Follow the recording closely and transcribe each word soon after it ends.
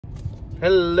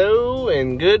Hello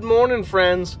and good morning,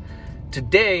 friends.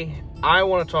 Today, I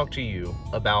want to talk to you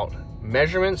about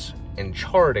measurements and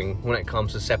charting when it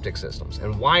comes to septic systems.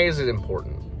 And why is it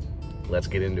important? Let's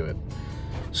get into it.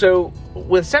 So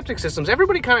with septic systems,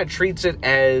 everybody kind of treats it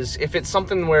as if it's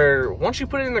something where once you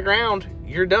put it in the ground,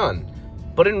 you're done.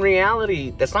 But in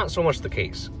reality, that's not so much the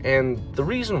case. And the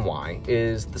reason why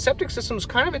is the septic system is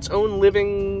kind of its own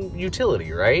living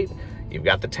utility, right? You've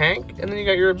got the tank and then you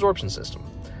got your absorption system.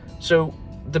 So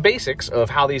the basics of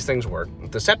how these things work,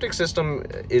 the septic system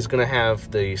is going to have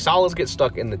the solids get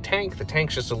stuck in the tank. The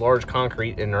tank's just a large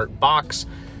concrete inert box.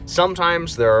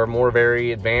 Sometimes there are more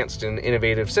very advanced and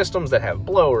innovative systems that have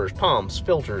blowers, pumps,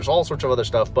 filters, all sorts of other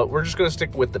stuff, but we're just going to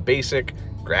stick with the basic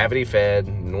gravity-fed,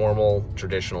 normal,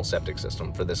 traditional septic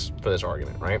system for this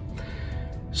argument, right?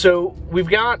 So we've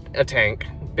got a tank.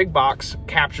 Big box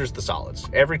captures the solids.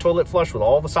 Every toilet flush with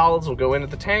all the solids will go into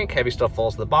the tank. Heavy stuff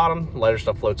falls to the bottom, lighter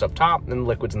stuff floats up top, and the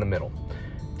liquid's in the middle.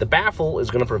 The baffle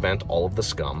is going to prevent all of the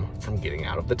scum from getting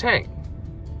out of the tank.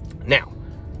 Now,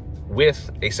 with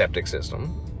a septic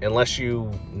system, unless you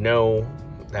know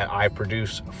that I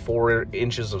produce 4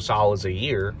 inches of solids a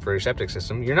year for your septic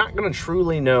system, you're not going to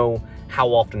truly know how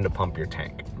often to pump your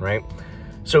tank, right?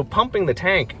 So pumping the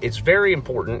tank is very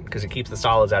important because it keeps the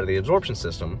solids out of the absorption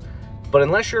system. But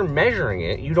unless you're measuring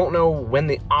it, you don't know when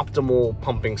the optimal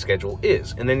pumping schedule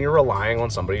is. And then you're relying on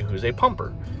somebody who's a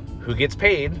pumper, who gets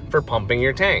paid for pumping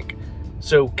your tank.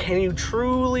 So can you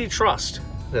truly trust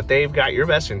that they've got your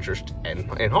best interest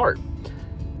in heart?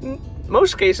 In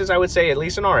most cases, I would say, at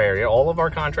least in our area, all of our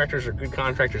contractors are good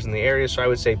contractors in the area. So I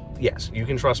would say, yes, you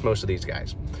can trust most of these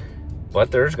guys.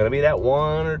 But there's going to be that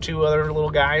 1 or 2 other little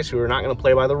guys who are not going to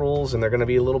play by the rules, and they're going to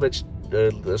be a little bit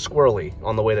squirrely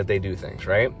on the way that they do things,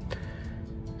 right?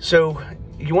 So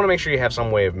you want to make sure you have some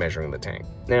way of measuring the tank.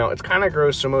 Now, it's kind of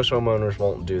gross, so most homeowners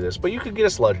won't do this, but you could get a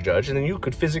sludge judge, and then you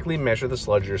could physically measure the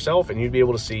sludge yourself, and you'd be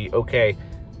able to see, okay,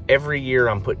 every year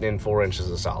I'm putting in 4 inches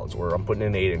of solids, or I'm putting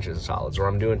in 8 inches of solids, or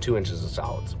I'm doing 2 inches of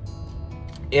solids.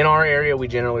 In our area, we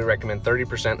generally recommend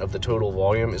 30% of the total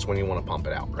volume is when you want to pump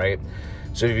it out, right?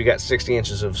 So if you've got 60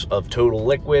 inches of total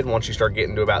liquid, once you start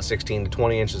getting to about 16 to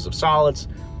 20 inches of solids,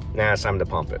 now it's time to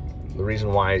pump it. The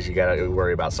reason why is you got to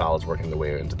worry about solids working their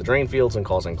way into the drain fields and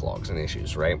causing clogs and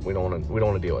issues, right? We don't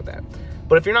want to deal with that.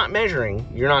 But if you're not measuring,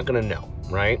 you're not going to know,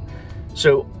 right?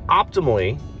 So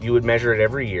optimally, you would measure it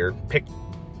every year. Pick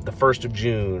the 1st of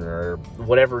June or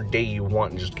whatever day you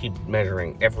want and just keep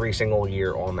measuring every single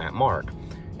year on that mark.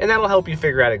 And that'll help you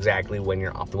figure out exactly when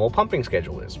your optimal pumping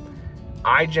schedule is.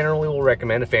 I generally will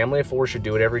recommend a family of 4 should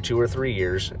do it every 2 or 3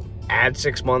 years. Add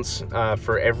 6 months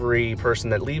for every person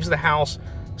that leaves the house.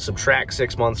 Subtract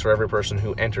 6 months for every person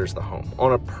who enters the home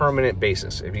on a permanent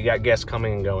basis. If you got guests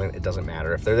coming and going, it doesn't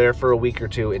matter. If they're there for a week or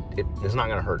 2, it's not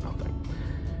going to hurt nothing.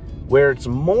 Where it's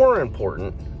more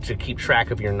important to keep track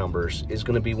of your numbers is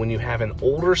going to be when you have an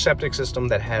older septic system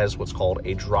that has what's called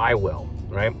a dry well,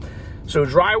 right? So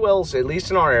dry wells, at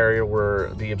least in our area,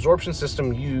 were the absorption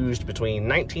system used between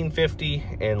 1950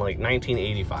 and like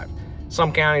 1985.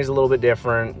 Some counties a little bit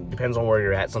different, depends on where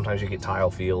you're at. Sometimes you get tile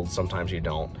fields, sometimes you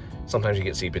don't. Sometimes you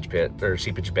get seepage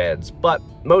beds, but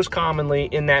most commonly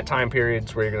in that time period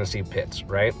is where you're going to see pits,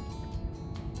 right?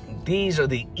 These are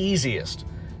the easiest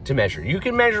to measure. You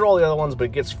can measure all the other ones, but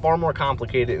it gets far more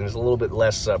complicated and is a little bit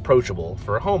less approachable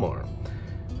for a homeowner.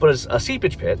 But as a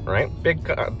seepage pit, right?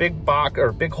 Big box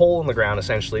or big hole in the ground,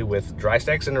 essentially, with dry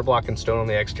stack cinder block and stone on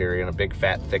the exterior and a big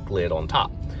fat thick lid on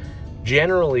top.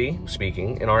 Generally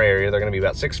speaking, in our area, they're going to be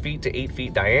about 6 feet to 8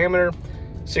 feet diameter,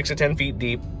 6 to 10 feet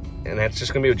deep. And that's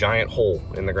just going to be a giant hole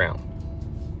in the ground.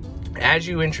 As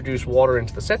you introduce water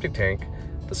into the septic tank,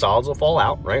 the solids will fall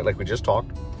out, right, like we just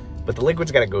talked, but the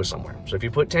liquid's got to go somewhere. So if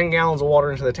you put 10 gallons of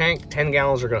water into the tank, 10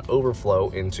 gallons are going to overflow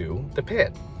into the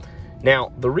pit.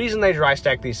 Now, the reason they dry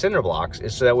stack these cinder blocks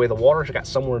is so that way the water's got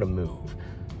somewhere to move.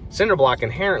 Cinder block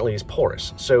inherently is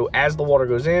porous, so as the water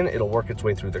goes in, it'll work its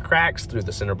way through the cracks, through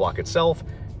the cinder block itself.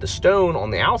 The stone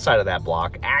on the outside of that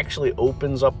block actually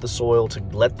opens up the soil to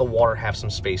let the water have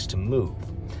some space to move.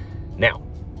 Now,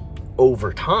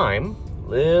 over time, a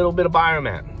little bit of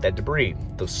biomat, that debris,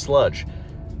 the sludge,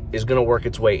 is going to work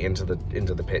its way into the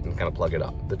pit and kind of plug it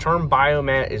up. The term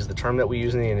biomat is the term that we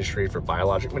use in the industry for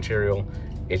biologic material.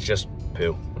 It's just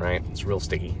poo, right? It's real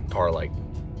sticky, tar-like.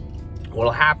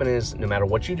 What'll happen is, no matter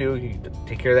what you do, you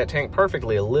take care of that tank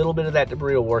perfectly, a little bit of that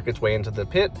debris will work its way into the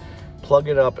pit, plug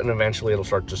it up, and eventually it'll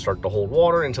start to hold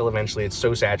water until eventually it's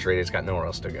so saturated it's got nowhere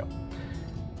else to go.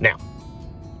 Now,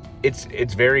 it's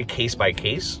very case by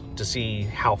case to see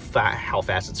how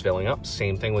fast it's filling up.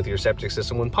 Same thing with your septic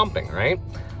system when pumping, right?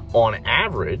 On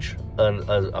average,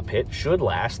 a pit should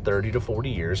last 30 to 40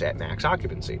 years at max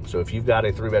occupancy. So if you've got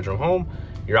a 3-bedroom home,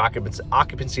 your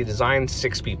occupancy designed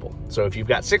 6 people. So if you've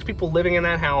got 6 people living in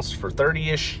that house for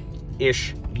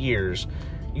 30-ish years,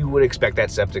 you would expect that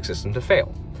septic system to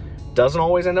fail. Doesn't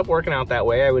always end up working out that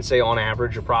way. I would say on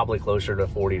average, you're probably closer to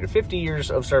 40 to 50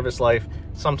 years of service life,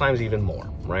 sometimes even more,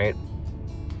 right?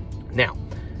 Now,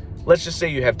 let's just say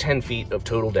you have 10 feet of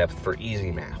total depth for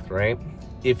easy math, right?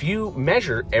 If you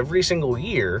measure every single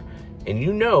year and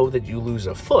you know that you lose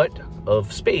a foot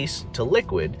of space to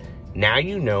liquid, now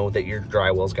you know that your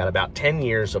dry well's got about 10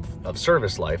 years of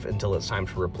service life until it's time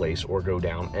to replace or go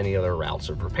down any other routes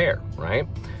of repair, right?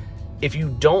 If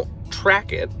you don't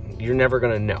track it, you're never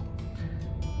gonna know.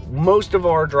 Most of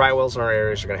our dry wells in our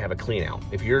areas are gonna have a clean out.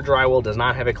 If your dry well does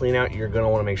not have a clean out, you're gonna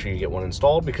wanna make sure you get one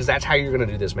installed, because that's how you're gonna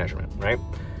do this measurement, right?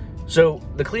 So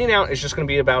the clean out is just gonna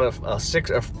be about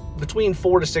between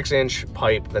 4 to 6 inch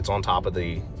pipe that's on top of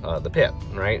the pit,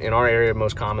 right? In our area,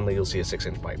 most commonly, you'll see a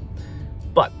 6-inch pipe.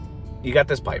 But you got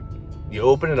this pipe, you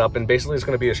open it up, and basically it's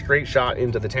gonna be a straight shot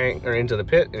into the tank or into the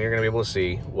pit, and you're gonna be able to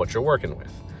see what you're working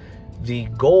with. The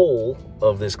goal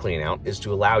of this clean out is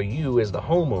to allow you as the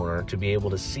homeowner to be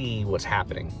able to see what's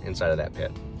happening inside of that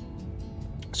pit.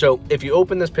 So if you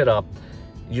open this pit up,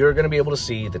 you're gonna be able to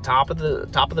see the top of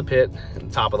the pit and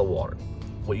the top of the water.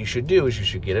 What you should do is you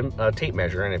should get a tape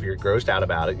measure, and if you're grossed out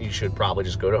about it, you should probably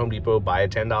just go to Home Depot, buy a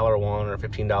 $10 one or a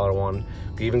 $15 one.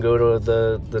 You can even go to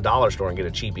the dollar store and get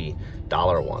a cheapy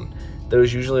 $1 one.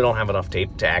 Those usually don't have enough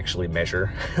tape to actually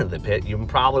measure the pit. You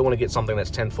probably want to get something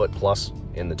that's 10 foot plus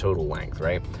in the total length,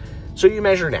 right? So you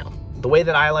measure down. The way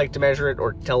that I like to measure it,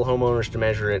 or tell homeowners to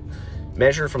measure it,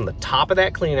 measure from the top of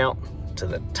that clean out to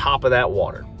the top of that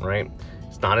water, right?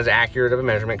 It's not as accurate of a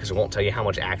measurement because it won't tell you how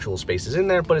much actual space is in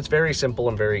there, but it's very simple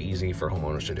and very easy for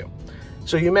homeowners to do.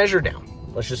 So you measure down.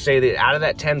 Let's just say that out of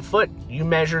that 10 foot, you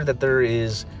measure that there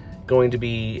is going to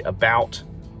be about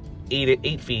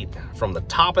 8 feet from the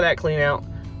top of that clean out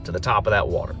to the top of that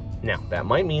water. Now, that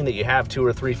might mean that you have 2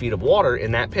 or 3 feet of water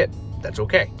in that pit. That's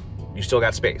okay. You still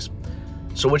got space.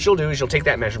 So what you'll do is you'll take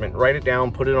that measurement, write it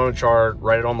down, put it on a chart,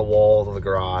 write it on the wall of the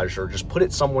garage, or just put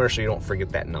it somewhere so you don't forget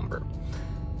that number.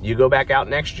 You go back out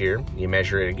next year, you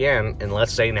measure it again, and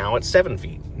let's say now it's 7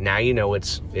 feet. Now you know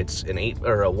it's an 8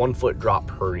 or a 1 foot drop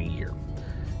per year.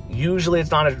 Usually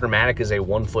it's not as dramatic as a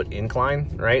 1 foot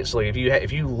incline, right? So if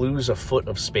you lose a foot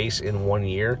of space in 1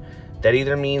 year, that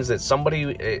either means that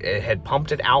somebody had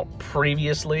pumped it out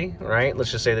previously, right?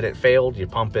 Let's just say that it failed, you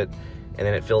pump it, and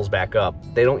then it fills back up.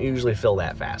 They don't usually fill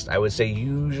that fast. I would say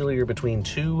usually you're between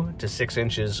 2 to 6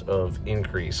 inches of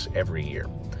increase every year.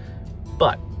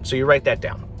 But, so you write that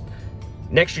down.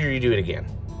 Next year you do it again.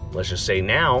 Let's just say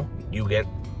now you get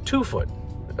 2 foot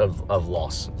of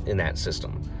loss in that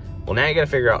system. Well, now you got to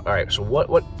figure out, all right, so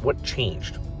what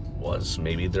changed? Was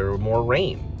maybe there more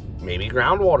rain? Maybe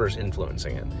groundwater's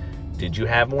influencing it. Did you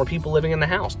have more people living in the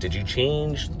house? Did you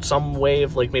change some way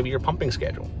of, like, maybe your pumping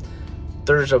schedule?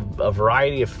 There's a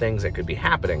variety of things that could be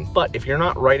happening, but if you're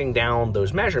not writing down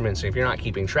those measurements, if you're not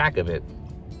keeping track of it,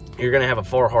 you're going to have a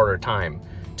far harder time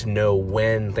to know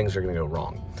when things are going to go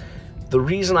wrong. The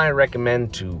reason I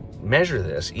recommend to measure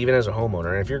this, even as a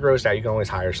homeowner, and if you're grossed out, you can always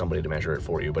hire somebody to measure it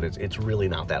for you, but it's really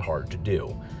not that hard to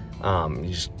do. You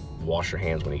just wash your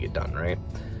hands when you get done, right?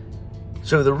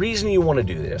 So the reason you want to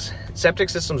do this, septic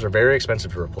systems are very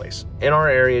expensive to replace. In our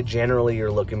area, generally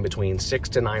you're looking between $6,000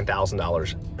 to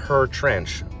 $9,000 per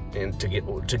trench to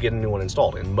get a new one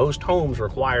installed. And most homes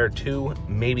require 2,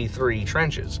 maybe 3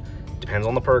 trenches. Depends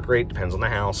on the perk rate, depends on the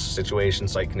house, situation,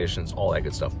 site conditions, all that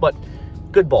good stuff. But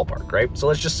good ballpark, right? So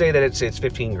let's just say that it's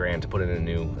 15 grand to put in a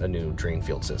new drain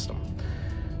field system.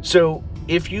 So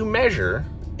if you measure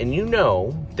and you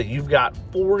know that you've got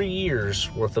 4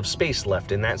 years worth of space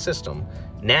left in that system,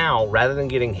 now rather than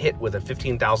getting hit with a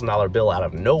 $15,000 bill out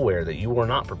of nowhere that you were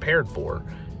not prepared for,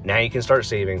 now you can start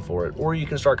saving for it, or you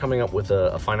can start coming up with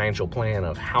a financial plan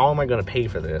of how am I going to pay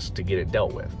for this to get it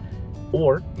dealt with.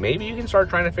 Or maybe you can start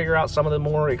trying to figure out some of the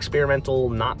more experimental,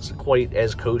 not quite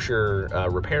as kosher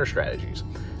repair strategies.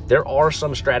 There are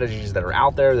some strategies that are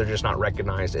out there, they're just not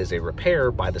recognized as a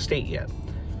repair by the state yet.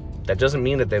 That doesn't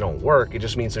mean that they don't work, it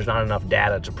just means there's not enough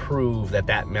data to prove that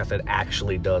that method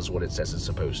actually does what it says it's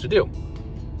supposed to do.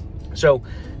 So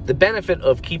the benefit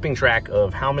of keeping track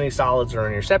of how many solids are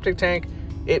in your septic tank,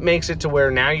 it makes it to where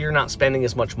now you're not spending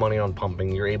as much money on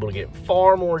pumping, you're able to get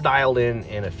far more dialed in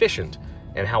and efficient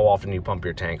and how often you pump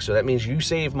your tank. So that means you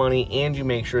save money and you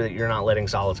make sure that you're not letting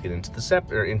solids get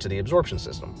into the absorption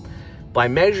system. By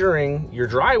measuring your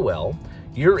dry well,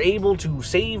 you're able to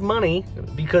save money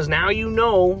because now you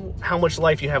know how much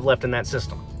life you have left in that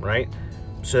system, right?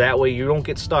 so that way you don't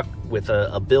get stuck with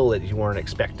a bill that you weren't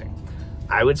expecting.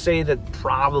 I would say that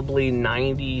probably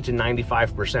 90 to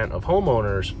 95% of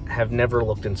homeowners have never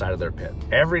looked inside of their pit.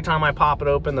 Every time I pop it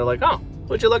open, they're like, oh,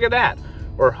 would you look at that?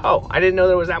 Or, oh, I didn't know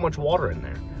there was that much water in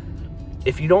there.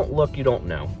 If you don't look, you don't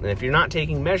know. And if you're not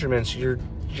taking measurements, you're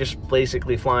just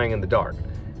basically flying in the dark.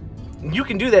 You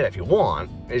can do that if you want,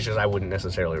 it's just I wouldn't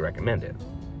necessarily recommend it.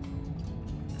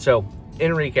 So,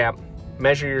 in recap,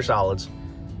 measure your solids,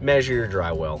 measure your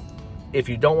dry well. If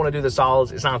you don't want to do the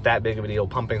solids, it's not that big of a deal.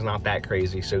 Pumping's not that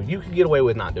crazy, so you can get away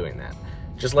with not doing that.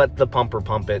 Just let the pumper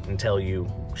pump it and tell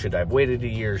you, should I have waited a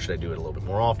year? Should I do it a little bit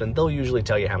more often? They'll usually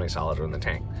tell you how many solids are in the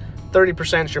tank.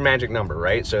 30% is your magic number,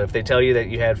 right? So if they tell you that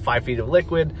you had 5 feet of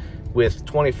liquid with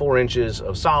 24 inches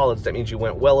of solids, that means you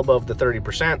went well above the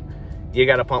 30%. You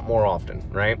got to pump more often,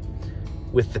 right?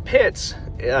 With the pits,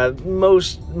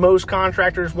 most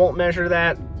contractors won't measure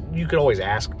that. You could always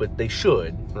ask, but they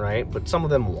should, right? But some of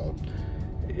them won't.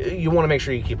 You want to make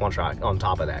sure you keep on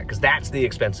top of that, because that's the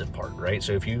expensive part, right?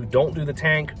 So if you don't do the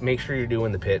tank, make sure you're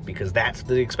doing the pit, because that's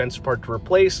the expensive part to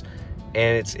replace,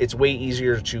 and it's way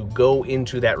easier to go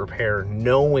into that repair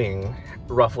knowing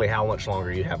roughly how much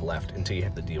longer you have left until you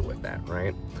have to deal with that,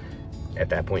 right? At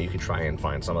that point, you could try and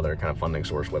find some other kind of funding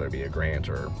source, whether it be a grant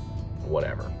or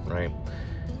whatever, right?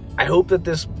 I hope that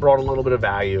this brought a little bit of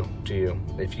value to you.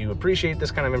 If you appreciate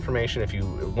this kind of information, if you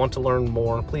want to learn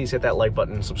more, please hit that like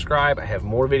button and subscribe. I have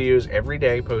more videos every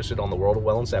day posted on the World of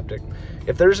Well and Septic.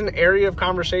 If there's an area of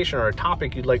conversation or a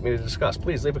topic you'd like me to discuss,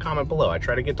 please leave a comment below. I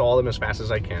try to get to all of them as fast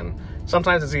as I can.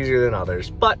 Sometimes it's easier than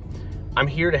others, but I'm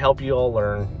here to help you all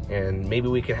learn, and maybe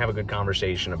we can have a good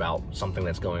conversation about something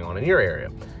that's going on in your area.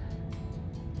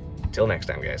 Till next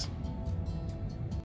time, guys.